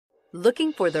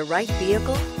Looking for the right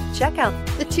vehicle? Check out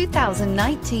the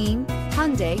 2019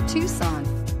 Hyundai Tucson.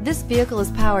 This vehicle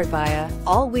is powered by a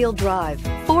all-wheel drive,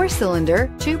 4-cylinder,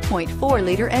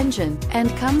 2.4-liter engine, and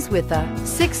comes with a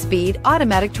 6-speed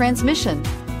automatic transmission.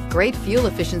 Great fuel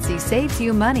efficiency saves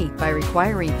you money by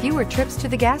requiring fewer trips to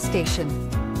the gas station.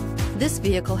 This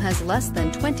vehicle has less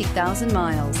than 20,000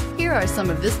 miles. Here are some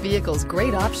of this vehicle's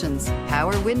great options: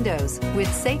 power windows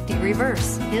with safety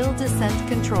reverse, hill descent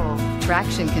control,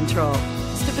 traction control,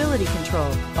 stability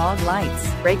control, fog lights,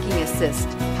 braking assist,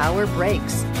 power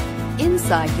brakes.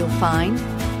 Inside you'll find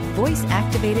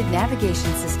voice-activated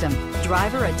navigation system,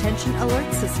 driver attention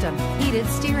alert system, heated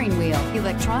steering wheel,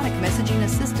 electronic messaging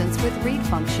assistance with read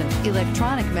function,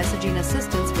 electronic messaging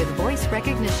assistance with voice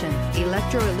recognition,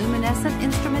 electroluminescent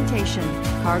instrumentation,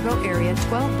 cargo area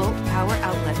 12-volt power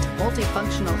outlet,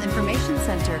 multifunctional information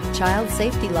center, child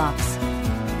safety locks.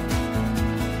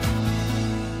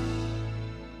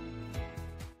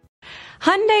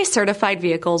 Hyundai Certified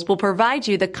vehicles will provide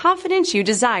you the confidence you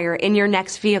desire in your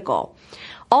next vehicle.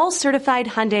 All certified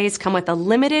Hyundais come with a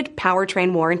limited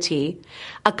powertrain warranty,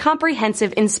 a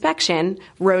comprehensive inspection,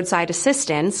 roadside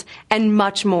assistance, and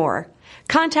much more.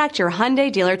 Contact your Hyundai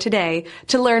dealer today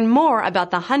to learn more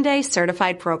about the Hyundai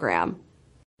Certified program.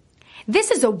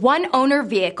 This is a one-owner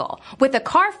vehicle with a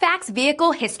Carfax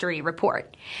Vehicle History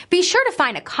Report. Be sure to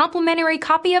find a complimentary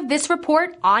copy of this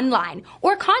report online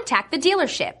or contact the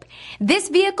dealership. This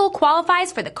vehicle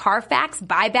qualifies for the Carfax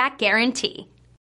Buyback Guarantee.